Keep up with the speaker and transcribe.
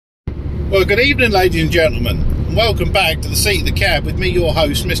Well, good evening, ladies and gentlemen, and welcome back to the Seat of the Cab with me, your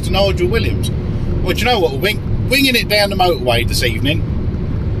host, Mr. Nigel Williams. Well, do you know what? We're winging it down the motorway this evening.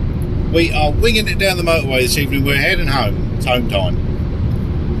 We are winging it down the motorway this evening. We're heading home. It's home time.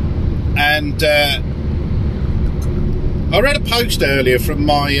 And I read a post earlier from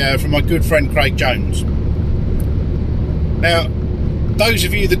my good friend Craig Jones. Now, those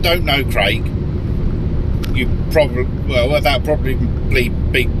of you that don't know Craig, you probably, well, that'll probably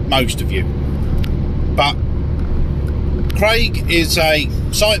be most of you. But Craig is a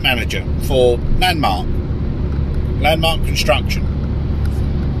site manager for Landmark Construction.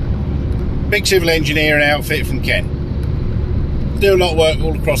 Big civil engineering outfit from Kent. Do a lot of work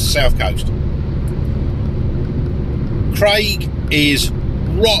all across the south coast. Craig is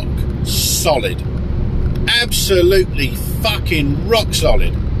rock solid. Absolutely fucking rock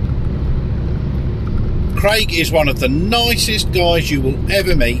solid. Craig is one of the nicest guys you will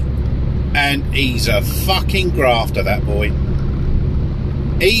ever meet, and he's a fucking grafter, that boy.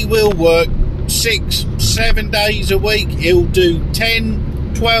 He will work 6-7 days a week. He'll do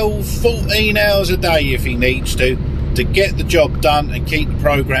 10, 12, 14 hours a day if he needs to get the job done and keep the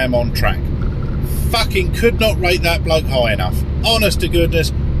programme on track. Fucking could not rate that bloke high enough. Honest to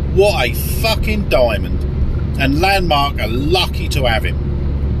goodness, what a fucking diamond. And Landmark are lucky to have him.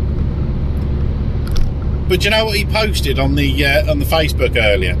 But you know what he posted on the Facebook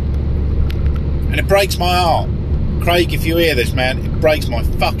earlier? And it breaks my heart. Craig, if you hear this, man, it breaks my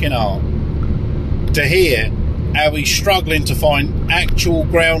fucking heart to hear how he's struggling to find actual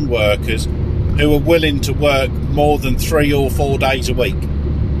ground workers who are willing to work more than 3 or 4 days a week.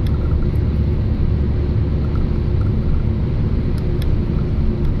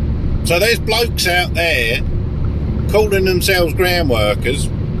 So there's blokes out there calling themselves ground workers,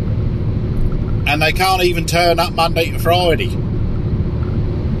 and they can't even turn up Monday to Friday,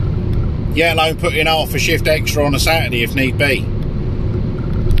 yet alone put in half a shift extra on a Saturday if need be.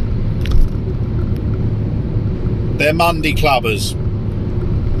 They're Monday clubbers,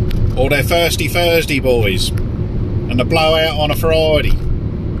 or they're Thirsty Thursday boys, and the blowout on a Friday.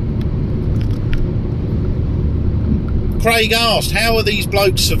 Craig asked, how are these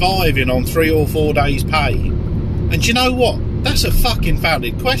blokes surviving on 3 or 4 days pay? And do you know what? That's a fucking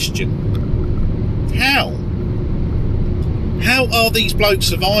valid question. How? How are these blokes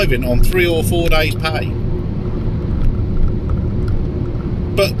surviving on 3 or 4 days pay?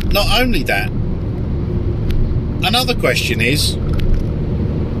 But not only that, another question is,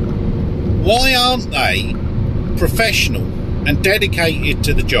 why aren't they professional and dedicated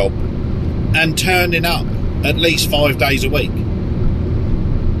to the job and turning up at least 5 days a week?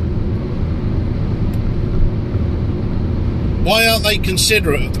 Why aren't they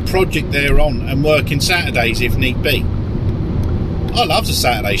considerate of the project they're on and working Saturdays if need be? I love the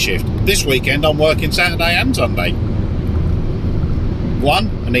Saturday shift. This weekend I'm working Saturday and Sunday. 1,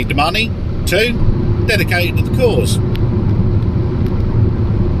 I need the money. 2, dedicated to the cause.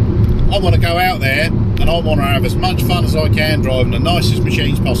 I want to go out there and I want to have as much fun as I can driving the nicest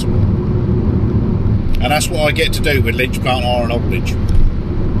machines possible. And that's what I get to do with Lynch Plant Iron Haulage.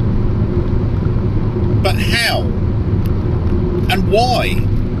 But how? And why?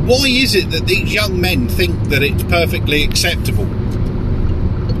 Why is it that these young men think that it's perfectly acceptable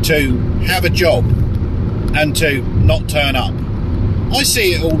to have a job and to not turn up? I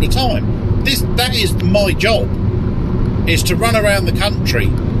see it all the time. That is my job, is to run around the country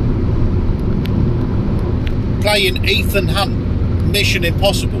playing Ethan Hunt, Mission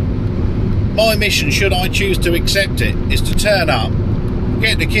Impossible. My mission, should I choose to accept it, is to turn up,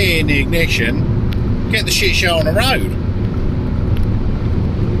 get the key in the ignition, get the shit show on the road.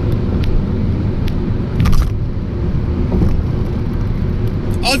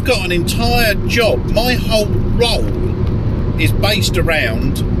 I've got an entire job. My whole role is based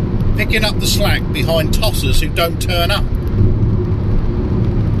around picking up the slack behind tossers who don't turn up.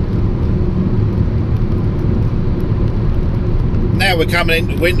 Now we're coming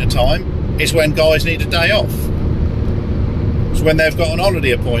into winter time. It's when guys need a day off. It's when they've got an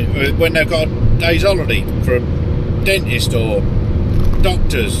holiday appointment, when they've got a day's holiday for a dentist or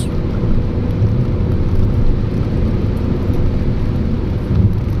doctors.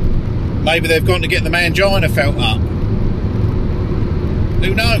 Maybe they've gone to get the mangina felt up.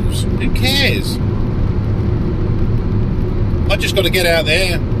 Who knows? Who cares? I just got to get out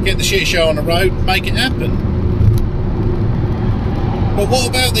there, get the shit show on the road, make it happen. But what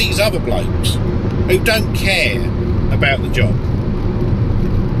about these other blokes who don't care about the job?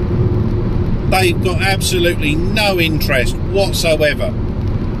 They've got absolutely no interest whatsoever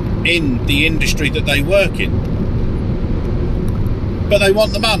in the industry that they work in. But they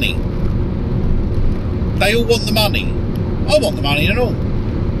want the money. They all want the money. I want the money and all.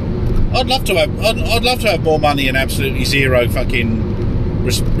 I'd love to have more money and absolutely zero fucking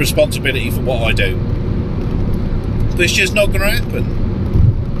responsibility for what I do. But it's just not going to happen.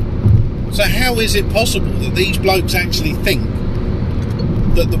 So how is it possible that these blokes actually think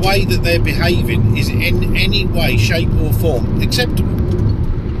that the way that they're behaving is in any way, shape or form acceptable?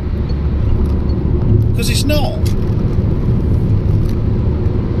 Because it's not.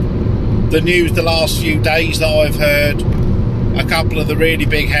 The news the last few days that I've heard, a couple of the really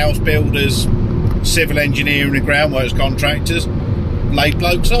big house builders, civil engineering and groundworks contractors laid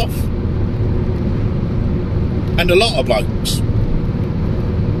blokes off. And a lot of blokes.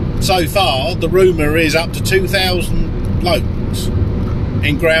 So far, the rumour is up to 2,000 blokes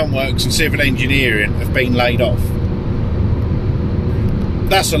in groundworks and civil engineering have been laid off.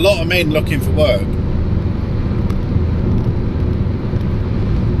 That's a lot of men looking for work.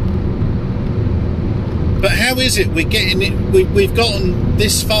 But how is it we've gotten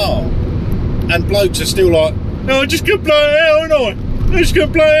this far and blokes are still like, oh, I'm just going to blow it out, aren't I? I'm just going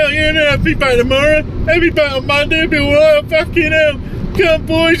to blow it out, yeah, no, I'll be back tomorrow, I'll be back on Monday, I'll be alright, fucking hell. Come on,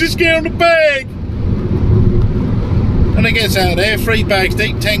 boys, let's get on the bag. And it gets out there, 3 bags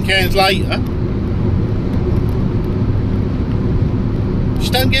deep, 10 cans later.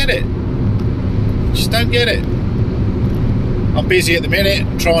 Just don't get it. Just don't get it. I'm busy at the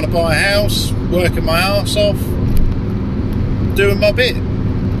minute, trying to buy a house, working my arse off, doing my bit,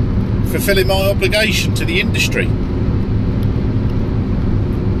 fulfilling my obligation to the industry,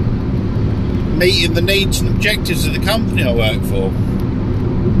 meeting the needs and objectives of the company I work for,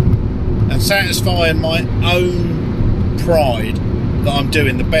 and satisfying my own pride that I'm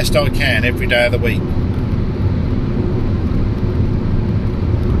doing the best I can every day of the week.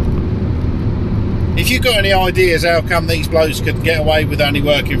 If you've got any ideas how come these blokes could get away with only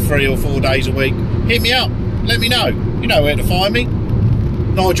working 3 or 4 days a week, hit me up, let me know. You know where to find me.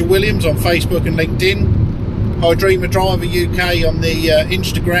 Nigel Williams on Facebook and LinkedIn. I Dream a Driver UK on the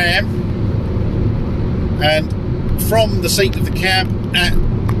Instagram. And from the seat of the cab at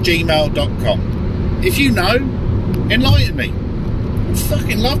gmail.com. If you know, enlighten me. I'd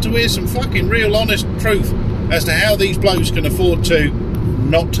fucking love to hear some fucking real honest truth as to how these blokes can afford to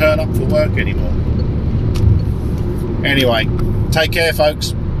not turn up for work anymore. Anyway, take care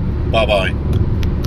folks. Bye bye.